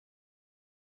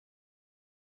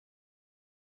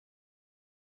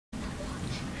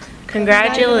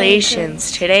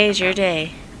Congratulations, today is your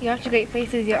day. You're off to great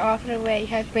places, you're off and away. You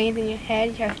have brains in your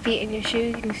head, you have feet in your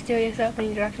shoes, you can steer yourself in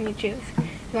any direction you choose.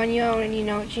 You're on your own and you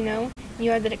know what you know.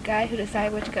 You are the guy who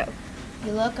decides where to go.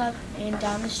 You look up and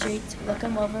down the streets, look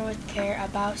 'em over with care.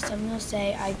 About some you'll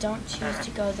say, I don't choose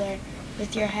to go there.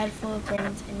 With your head full of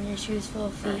brains and your shoes full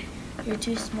of feet, you're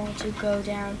too small to go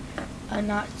down a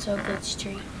not-so-good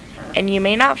street. And you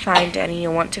may not find any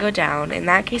you want to go down. In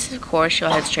that case, of course,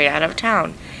 you'll head straight out of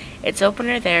town. It's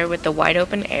opener there with the wide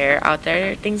open air. Out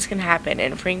there, things can happen,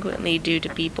 and frequently due to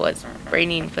people as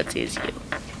brainy and footsie as you.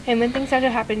 And when things start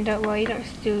to happen, don't worry, don't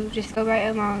stew, just go right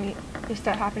along. It'll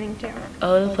start happening too.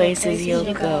 Oh, the places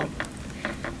you'll go.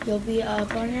 You'll be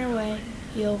up on your way.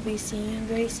 You'll be seeing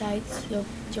great sights. You'll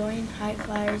join high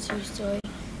flyers who soar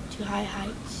to high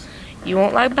heights. You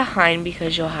won't lag behind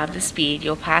because you'll have the speed.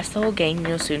 You'll pass the whole gang and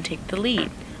you'll soon take the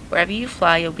lead. Wherever you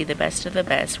fly, you'll be the best of the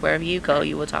best. Wherever you go,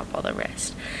 you will top all the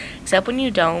rest. Except when you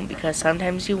don't, because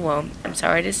sometimes you won't. I'm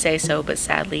sorry to say so, but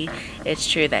sadly, it's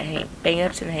true that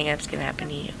bang-ups and hang-ups can happen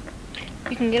to you.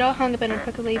 You can get all hung up in a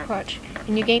prickly perch,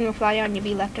 and your gang will fly on and you'll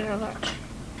be left in a lurch.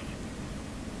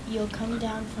 You'll come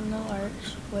down from the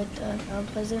lurch with an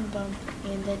unpleasant bump,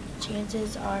 and the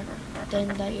chances are then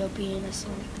that you'll be in a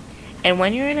slump. And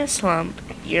when you're in a slump,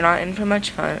 you're not in for much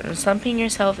fun, and slumping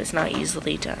yourself is not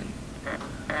easily done.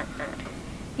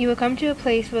 You will come to a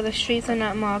place where the streets are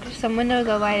not marked, some windows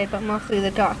are lighted, but mostly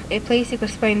the dark. A place you could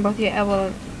sprain both your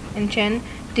elbow and chin.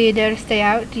 Do you dare to stay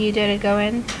out? Do you dare to go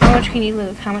in? How much can you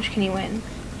lose? How much can you win?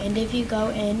 And if you go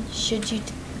in, should you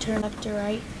turn left to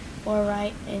right, or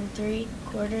right and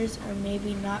 3/4, or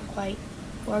maybe not quite,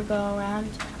 or go around,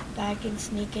 back and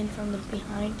sneak in from the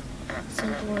behind?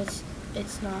 Simple as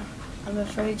it's not. I'm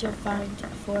afraid you'll find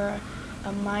for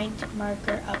a mind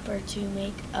marker upper to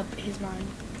make up his mind.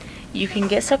 You can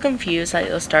get so confused that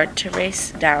you'll start to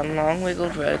race down long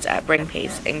wiggled roads at breakneck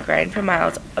pace and grind for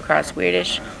miles across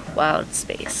weirdish, wild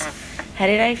space.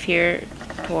 Headed, I fear,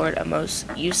 toward a most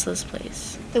useless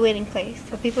place. The waiting place,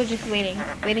 where people are just waiting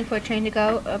for a train to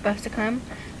go, or a bus to come,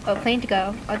 or a plane to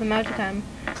go, or the mail to come,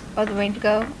 or the rain to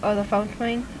go, or the phone to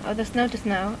ring, or the snow to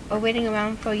snow, or waiting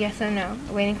around for yes or no,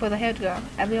 or waiting for the hair to grow.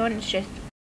 Everyone is just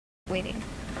waiting.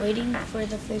 Waiting for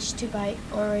the fish to bite,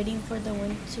 or waiting for the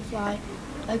wind to fly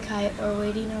a kite, or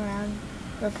waiting around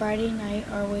for Friday night,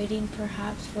 or waiting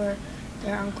perhaps for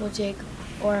their Uncle Jake,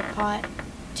 or a pot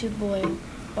to boil,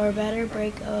 or better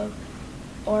break of,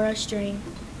 or a string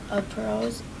of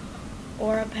pearls,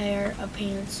 or a pair of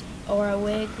pants, or a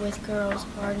wig with curls,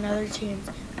 or another chance.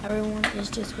 Everyone is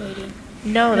just waiting.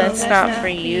 No, that's not for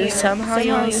you. Somehow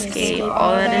you'll escape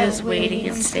all that is waiting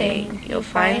and staying. You'll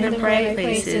find the bright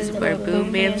places where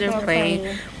boom bands are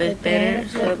playing, with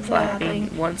banners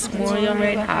flip-flopping. Once more you'll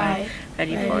ride high,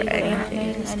 ready for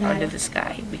anything under the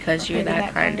sky, because you're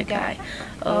that kind of guy.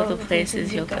 Oh, the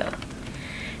places you'll go.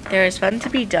 There is fun to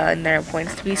be done, there are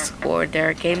points to be scored, there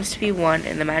are games to be won,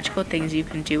 and the magical things you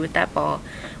can do with that ball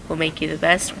will make you the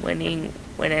best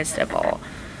winnest of all.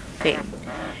 Fame.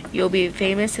 You'll be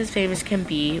famous as famous can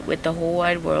be, with the whole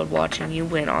wide world watching you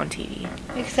win on TV.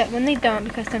 Except when they don't,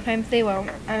 because sometimes they won't.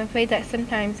 I'm afraid that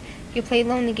sometimes you play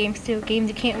lonely games too, games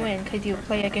you can't win because you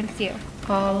play against you.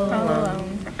 All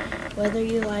alone. Whether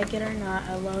you like it or not,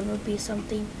 alone will be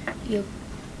something you'll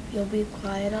be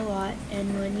quiet a lot,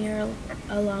 and when you're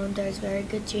alone, there's very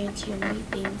good chance you'll meet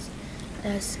things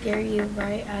that scare you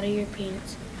right out of your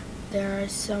pants. There are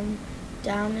some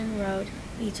down in road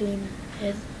between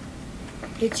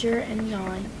Hitcher and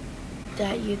Yawn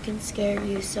that you can scare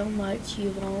you so much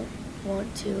you won't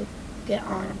want to get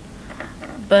on.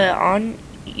 But on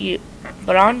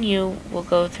you will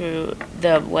go through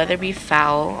the weather be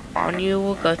foul. On you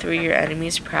will go through your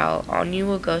enemies prowl. On you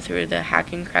will go through the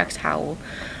hacking cracks howl.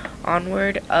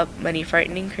 Onward up many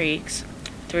frightening creeks.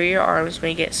 Through your arms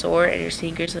may get sore and your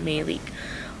sneakers may leak.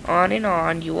 On and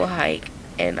on you will hike,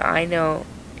 and I know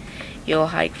you'll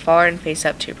hike far and face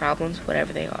up to your problems,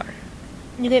 whatever they are.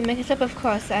 You get mixed up, of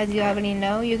course, as you already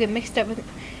know. You get mixed up with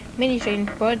many strange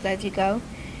birds as you go.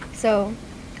 So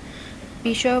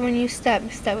be sure when you step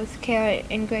with care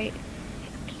and great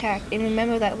tact. And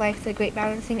remember that life's a great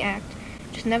balancing act.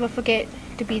 Just never forget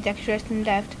to be dexterous and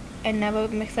deft, and never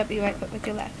mix up your right foot with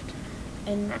your left.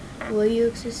 And will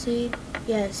you succeed?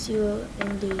 Yes, you will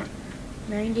indeed.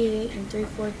 98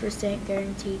 3/4%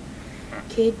 guaranteed.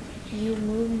 Kid, you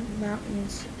move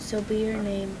mountains, so be your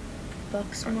name.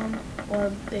 Buxmum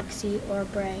or Bixie or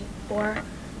Bray or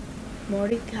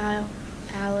Mordecai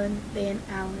Allen Van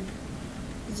Allen.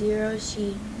 Zero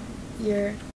she,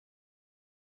 your